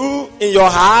with you in your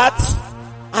heart.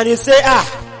 And you say,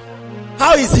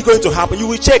 how is it going to happen? You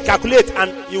will check, calculate,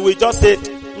 and you will just say,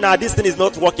 this thing is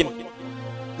not working.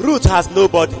 Ruth has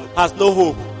nobody, has no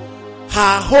hope.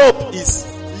 Her hope is,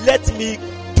 let me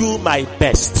do my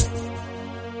best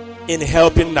in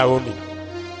helping Naomi.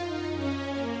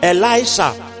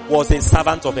 Elisha was a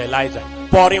servant of Elijah,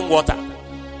 pouring water.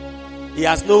 He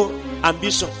has no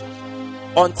ambition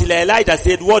until Elijah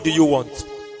said, what do you want?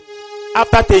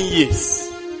 After 10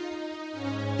 years.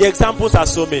 The examples are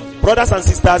so many. Brothers and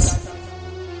sisters,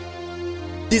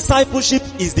 discipleship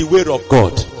is the way of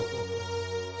God.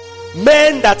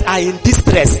 Men that are in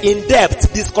distress, in debt,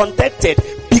 discontented,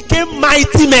 became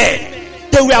mighty men.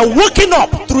 They were waking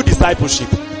up through discipleship.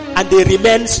 And they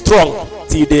remained strong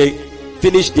till they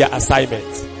finished their assignment.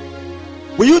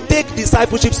 Will you take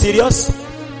discipleship serious?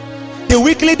 The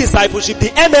weekly discipleship, the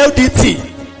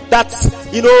MLDT, that,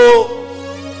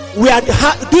 we are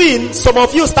doing. Some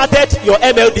of you started your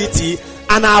MLDT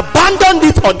and abandoned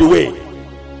it on the way.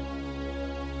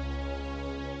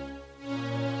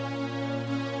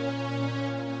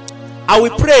 I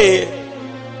will pray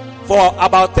for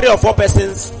about 3 or 4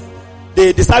 persons.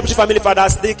 The discipleship family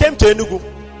fathers, they came to Enugu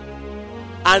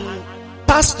and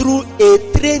passed through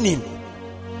a training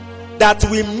that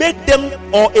will make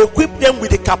them or equip them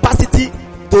with the capacity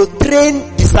to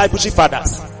train discipleship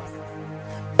fathers.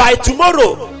 By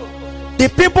tomorrow, the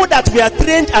people that were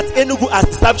trained at Enugu as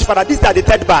discipleship fathers, these are the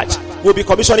 3rd batch, will be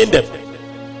commissioning them.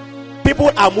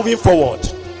 People are moving forward.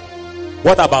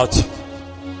 What about you?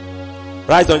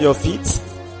 Rise on your feet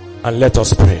and let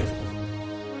us pray.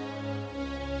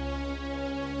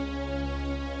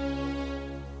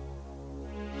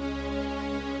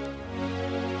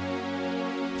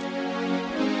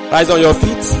 Rise on your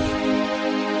feet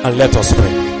and let us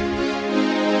pray.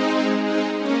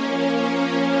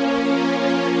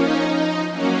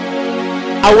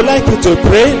 I would like you to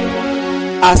pray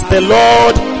as the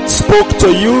Lord spoke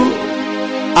to you,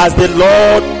 as the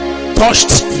Lord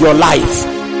touched your life.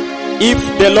 If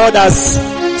the Lord has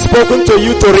spoken to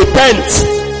you to repent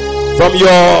from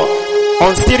your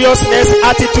unseriousness,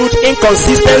 attitude,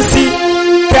 inconsistency,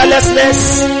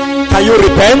 carelessness, can you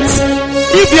repent?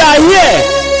 If you are here,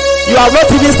 you have not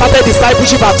even started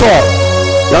discipleship at all.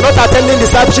 You are not attending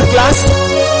discipleship class.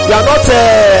 You are not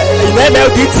in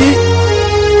MLDT.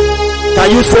 Can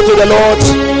you say to the Lord,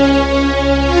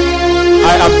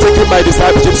 I am taking my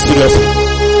discipleship seriously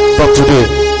from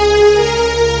today.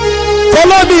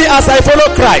 Follow me as I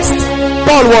follow Christ.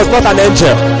 Paul was not an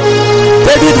angel.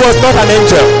 David was not an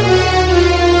angel.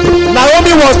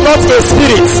 Naomi was not a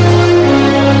spirit.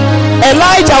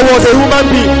 Elijah was a human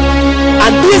being.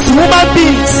 And these human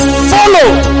beings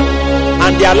followed.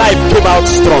 And their life came out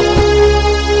strong.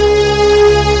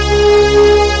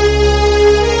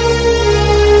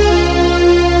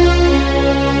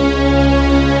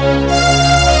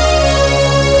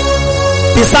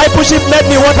 discipleship made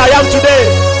me what I am today.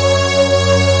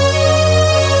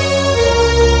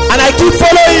 And I keep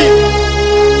following.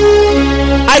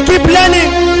 I keep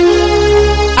learning.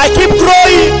 I keep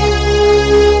growing.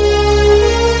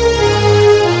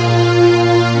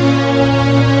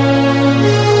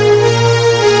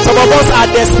 Some of us are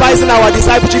despising our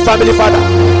discipleship family father.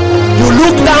 You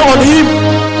look down on him.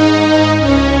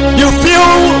 You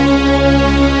feel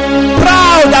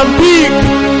proud and big.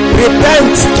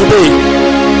 Repent today.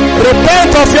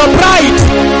 Repent of your pride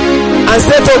and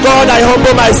say to God, I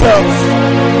humble myself.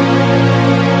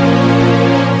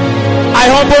 I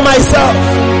humble myself.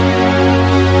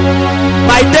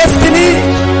 My destiny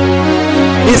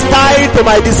is tied to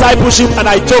my discipleship and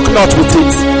I joke not with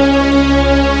it.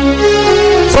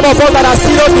 Some of us that are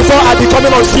serious before are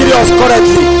becoming unserious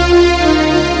currently.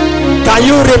 Can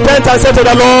you repent and say to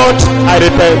the Lord, I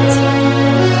repent.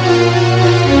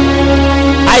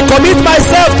 I commit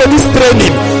myself to this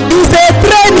training. It's a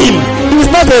training.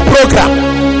 It's not a program.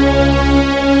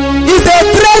 It's a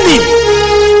training.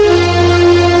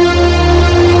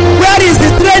 Where is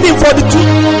the training for the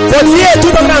year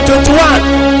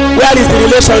 2021? Where is the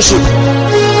relationship?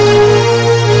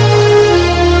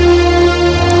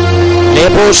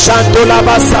 Lebo Shanto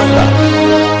Labasanda.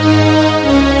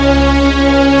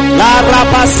 La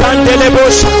Rapasande Lebo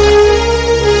Shanto.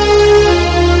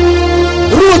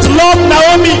 Ruth loved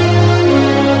Naomi.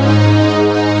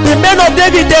 The men of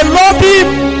David, they loved him.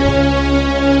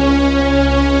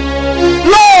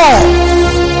 Love.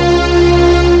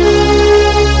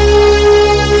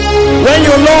 When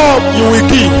you love, you will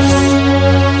give.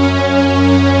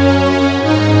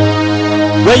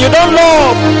 When you don't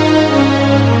love,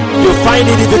 you find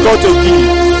it difficult to give.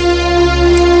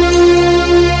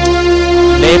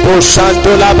 Lebo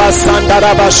Shanto Labasanda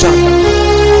Rabashanda.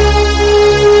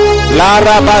 La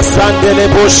Rabasande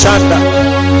Lebo Shanda.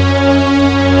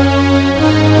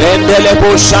 Lende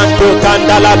Lebo Shanto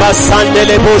Kanda Labasande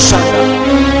Lebo Shanda.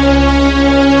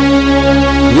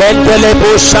 Lende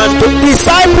Lebo Shanto.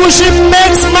 Discipleship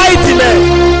makes mighty men.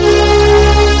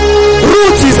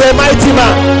 Ruth is a mighty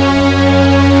man.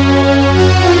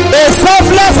 A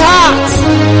selfless heart.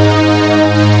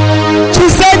 She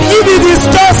said, if it is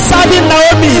just serving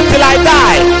Naomi till I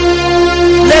die,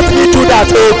 let me do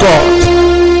that, oh God.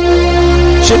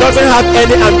 She doesn't have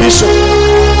any ambition.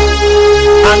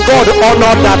 And God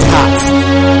honored that heart.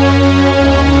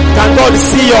 Can God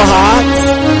see your heart?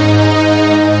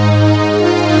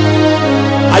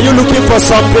 Are you looking for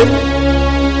something?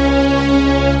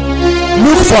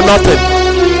 Look for nothing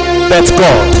but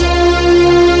God.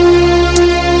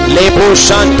 Lebo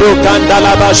Shanto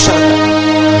Kandalaba Shanta.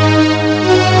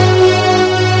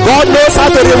 God knows how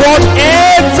to reward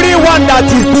everyone that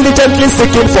is diligently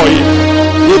seeking for him.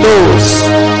 He knows.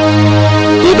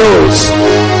 He knows.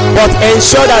 But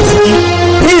ensure that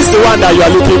he is the one that you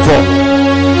are looking for.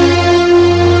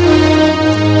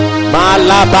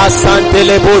 Malaba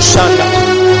Santelebo Shanda.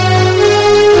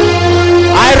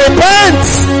 I repent.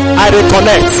 I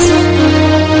reconnect.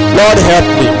 Lord, help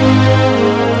me.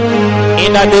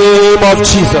 In the name of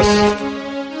Jesus.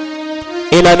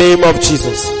 In the name of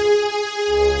Jesus.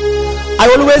 I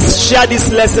always share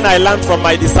this lesson I learned from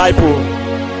my disciple.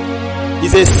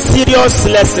 It's a serious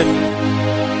lesson.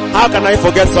 How can I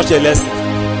forget such a lesson?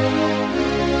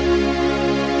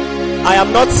 I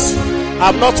have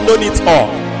not known it all.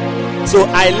 So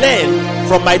I learn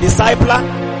from my discipler.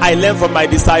 I learn from my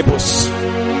disciples.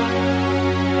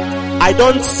 I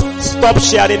don't stop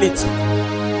sharing it.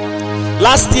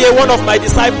 Last year, one of my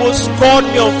disciples called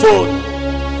me on phone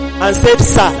and said,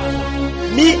 "Sir,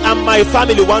 me and my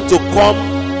family want to come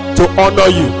to honor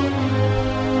you."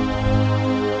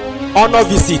 Honor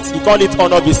visit. He called it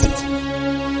honor visit.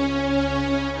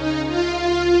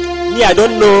 Me, I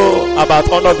don't know about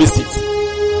honor visit.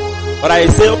 But I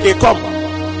say, okay, come.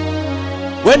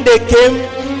 When they came,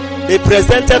 they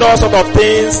presented all sorts of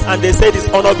things and they said it's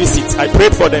honor visit. I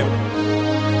prayed for them.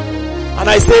 And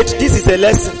I said, this is a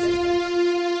lesson.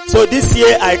 So this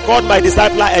year I called my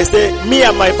disciple. I said, me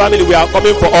and my family, we are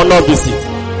coming for honor visit.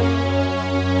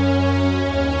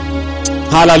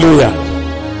 Hallelujah.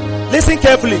 Listen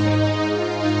carefully.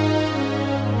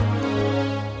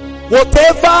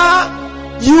 Whatever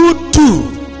you do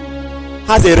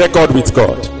has a record with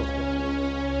God.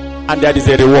 And there is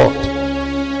a reward.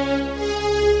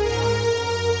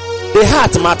 The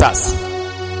heart matters.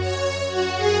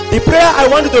 The prayer I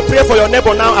want you to pray for your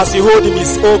neighbor now as you hold him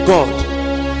is, oh God,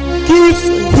 give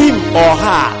him or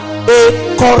her a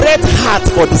correct heart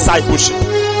for discipleship.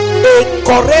 A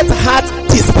correct heart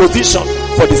disposition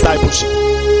for discipleship.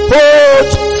 Hold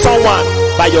someone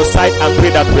by your side and pray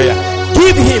that prayer.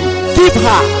 Give him, give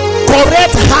her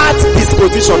correct heart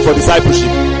disposition for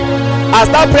discipleship. As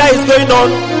that prayer is going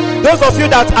on, those of you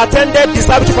that attended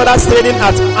discipleship fathers training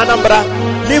at Anambra,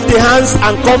 lift the hands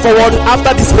and come forward.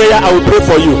 After this prayer, I will pray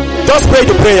for you. Just pray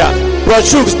the prayer. Bro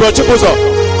Chuks, Bro Chibuzo,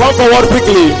 come forward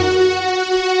quickly.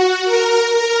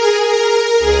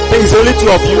 There is only two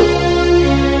of you.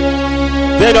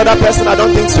 Then the other person, I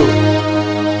don't think so.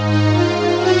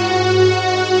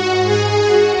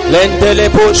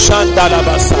 Lendelebo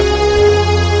Shandalabasa.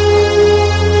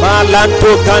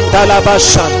 Malanto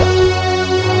Kantalabashanda.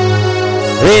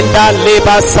 Rinda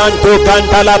Leba Santo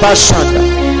Kantalabashanda.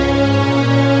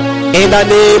 In the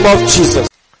name of Jesus.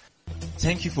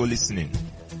 Thank you for listening.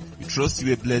 We trust you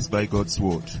were blessed by God's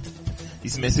word.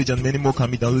 This message and many more can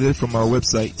be downloaded from our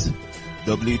website,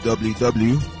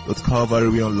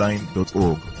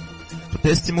 www.calvarywayonline.org. For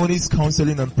testimonies,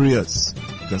 counseling and prayers,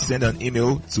 you can send an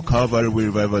email to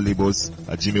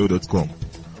calvarywayrevivalabels@gmail.com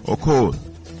or call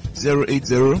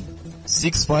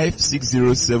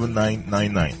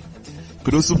 080-6560-7999. You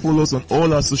could also follow us on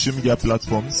all our social media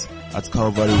platforms at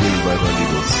Calvary Way Revival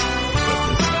Labels.